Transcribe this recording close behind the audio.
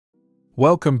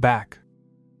Welcome back.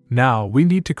 Now we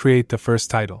need to create the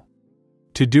first title.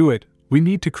 To do it, we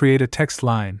need to create a text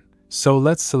line, so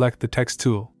let's select the text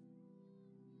tool.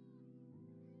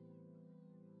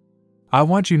 I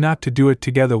want you not to do it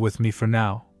together with me for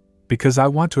now, because I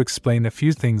want to explain a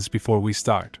few things before we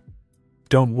start.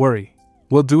 Don't worry,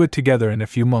 we'll do it together in a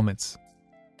few moments.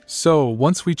 So,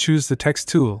 once we choose the text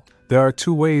tool, there are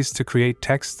two ways to create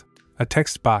text: a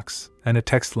text box and a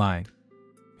text line.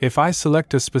 If I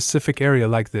select a specific area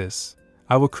like this,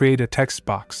 I will create a text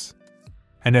box.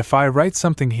 And if I write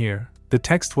something here, the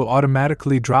text will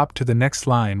automatically drop to the next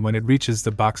line when it reaches the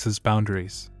box's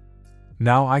boundaries.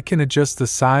 Now I can adjust the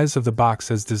size of the box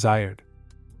as desired.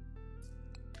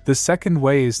 The second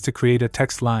way is to create a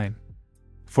text line.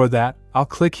 For that, I'll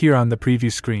click here on the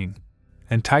preview screen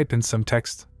and type in some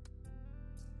text.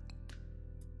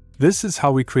 This is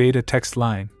how we create a text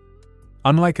line.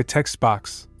 Unlike a text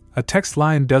box, a text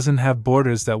line doesn't have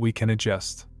borders that we can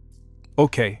adjust.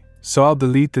 Okay, so I'll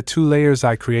delete the two layers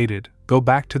I created, go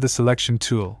back to the selection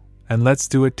tool, and let's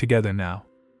do it together now.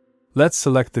 Let's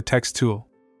select the text tool.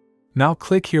 Now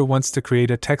click here once to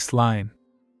create a text line.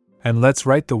 And let's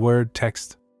write the word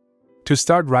text. To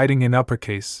start writing in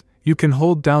uppercase, you can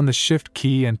hold down the Shift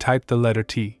key and type the letter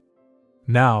T.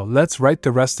 Now let's write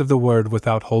the rest of the word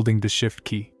without holding the Shift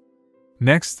key.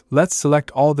 Next, let's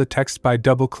select all the text by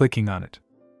double-clicking on it.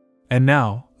 And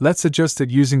now, let's adjust it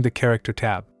using the Character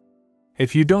tab.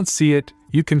 If you don't see it,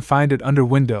 you can find it under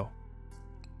Window.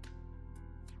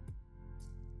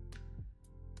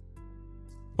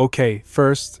 Okay,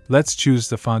 first, let's choose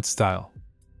the font style.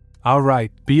 I'll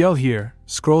write BL here,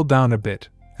 scroll down a bit,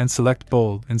 and select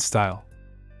Bold in Style.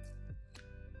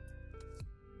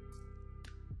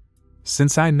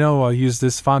 Since I know I'll use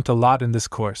this font a lot in this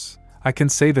course, I can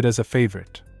save it as a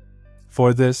favorite.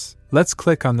 For this, let's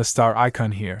click on the star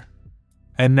icon here.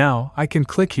 And now, I can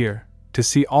click here to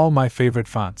see all my favorite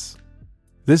fonts.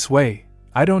 This way,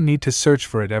 I don't need to search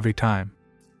for it every time.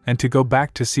 And to go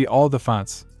back to see all the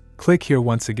fonts, click here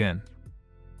once again.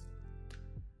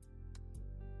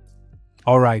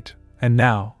 Alright, and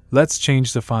now, let's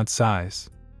change the font size.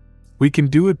 We can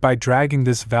do it by dragging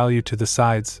this value to the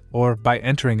sides or by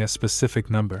entering a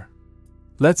specific number.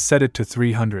 Let's set it to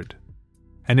 300.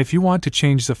 And if you want to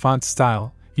change the font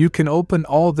style, you can open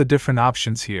all the different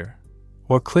options here,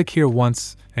 or click here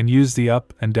once and use the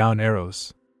up and down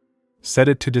arrows. Set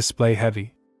it to display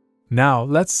heavy. Now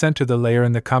let's center the layer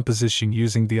in the composition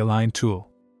using the Align tool.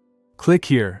 Click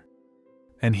here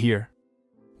and here.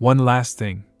 One last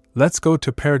thing, let's go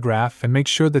to Paragraph and make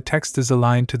sure the text is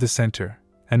aligned to the center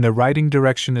and the writing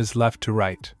direction is left to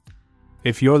right.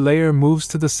 If your layer moves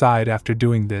to the side after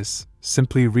doing this,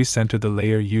 simply recenter the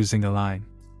layer using Align.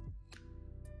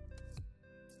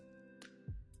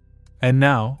 And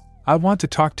now, I want to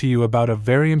talk to you about a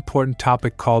very important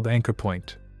topic called anchor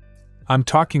point. I'm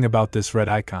talking about this red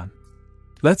icon.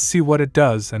 Let's see what it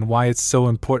does and why it's so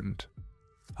important.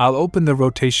 I'll open the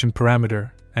rotation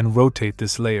parameter and rotate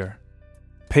this layer.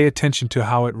 Pay attention to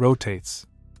how it rotates.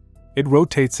 It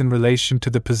rotates in relation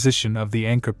to the position of the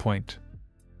anchor point.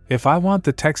 If I want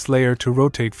the text layer to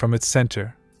rotate from its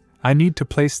center, I need to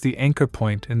place the anchor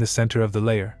point in the center of the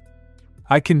layer.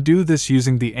 I can do this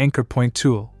using the Anchor Point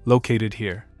tool, located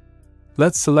here.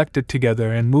 Let's select it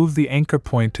together and move the anchor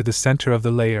point to the center of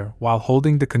the layer while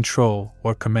holding the Control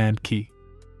or Command key.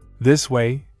 This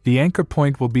way, the anchor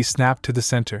point will be snapped to the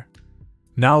center.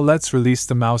 Now let's release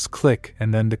the mouse click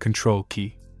and then the Control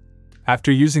key.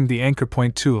 After using the Anchor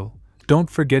Point tool, don't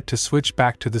forget to switch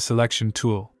back to the Selection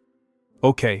tool.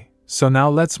 Okay, so now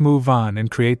let's move on and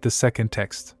create the second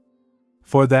text.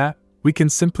 For that, we can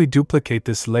simply duplicate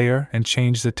this layer and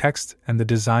change the text and the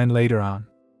design later on.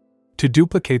 To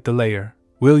duplicate the layer,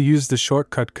 we'll use the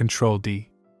shortcut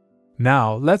Ctrl-D.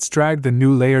 Now, let's drag the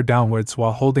new layer downwards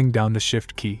while holding down the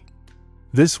Shift key.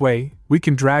 This way, we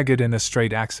can drag it in a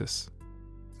straight axis.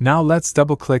 Now let's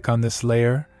double-click on this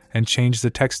layer and change the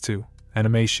text to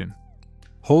Animation.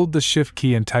 Hold the Shift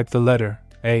key and type the letter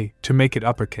A to make it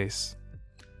uppercase.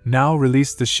 Now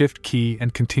release the Shift key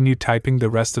and continue typing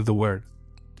the rest of the word.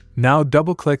 Now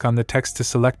double-click on the text to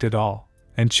select it all,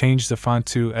 and change the font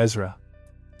to Ezra.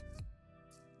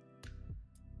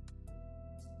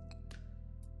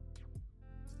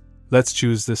 Let's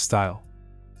choose this style.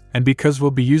 And because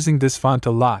we'll be using this font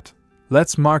a lot,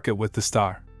 let's mark it with the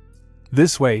star.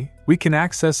 This way, we can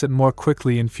access it more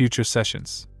quickly in future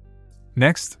sessions.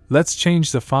 Next, let's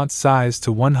change the font size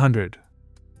to 100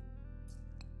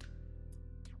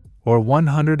 or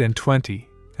 120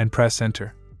 and press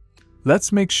Enter.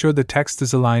 Let's make sure the text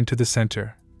is aligned to the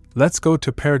center. Let's go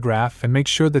to Paragraph and make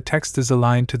sure the text is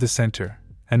aligned to the center,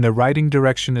 and the writing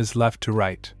direction is left to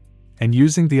right. and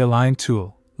using the Align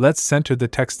tool, let's center the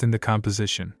text in the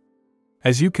composition.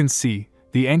 As you can see,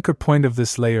 the anchor point of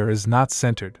this layer is not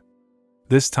centered.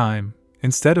 This time,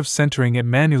 instead of centering it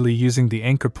manually using the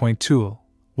anchor point tool,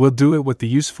 we'll do it with the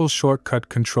useful shortcut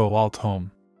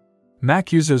Ctrl-Alt-Home.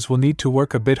 Mac users will need to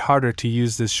work a bit harder to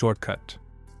use this shortcut.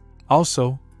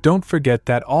 Also, don't forget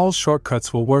that all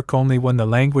shortcuts will work only when the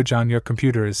language on your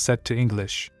computer is set to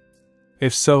English.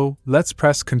 If so, let's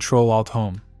press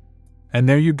Ctrl-Alt-Home. And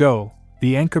there you go,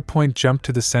 the anchor point jumped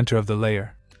to the center of the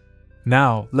layer.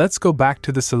 Now, let's go back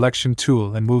to the selection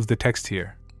tool and move the text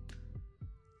here.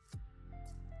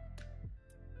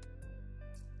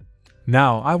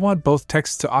 Now, I want both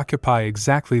texts to occupy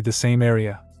exactly the same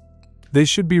area. They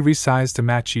should be resized to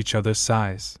match each other's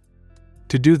size.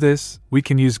 To do this, we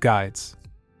can use guides.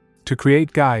 To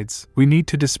create guides, we need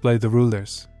to display the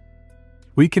rulers.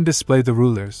 We can display the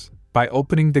rulers by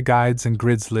opening the Guides and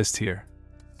Grids list here,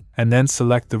 and then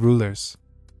select the rulers,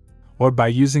 or by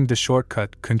using the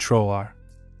shortcut Ctrl-R.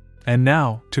 And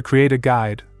now, to create a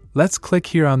guide, let's click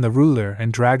here on the ruler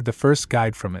and drag the first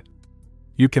guide from it.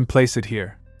 You can place it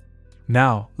here.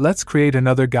 Now, let's create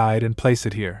another guide and place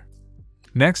it here.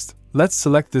 Next, let's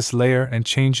select this layer and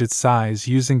change its size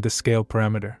using the scale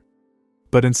parameter.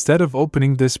 But instead of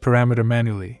opening this parameter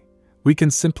manually, we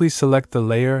can simply select the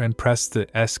layer and press the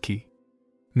S key.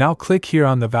 Now click here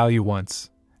on the value once,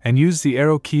 and use the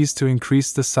arrow keys to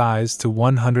increase the size to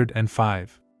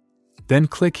 105. Then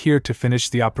click here to finish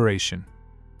the operation.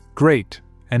 Great,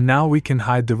 and now we can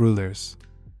hide the rulers.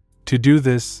 To do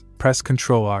this, press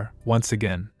Ctrl-R once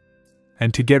again.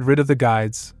 And to get rid of the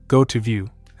guides, go to View,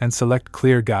 and select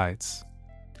Clear Guides.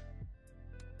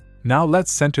 Now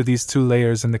let's center these two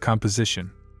layers in the composition.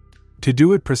 To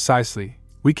do it precisely,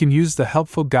 we can use the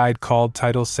helpful guide called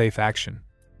Title Safe Action.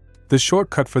 The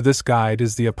shortcut for this guide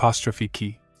is the apostrophe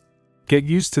key. Get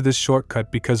used to this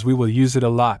shortcut because we will use it a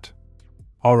lot.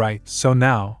 Alright, so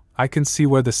now, I can see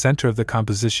where the center of the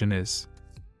composition is.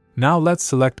 Now let's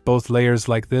select both layers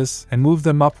like this and move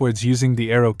them upwards using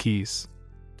the arrow keys.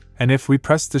 And if we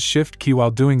press the Shift key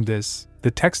while doing this,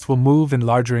 the text will move in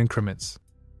larger increments.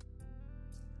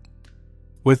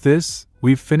 With this,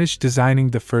 we've finished designing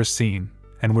the first scene,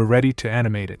 and we're ready to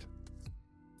animate it.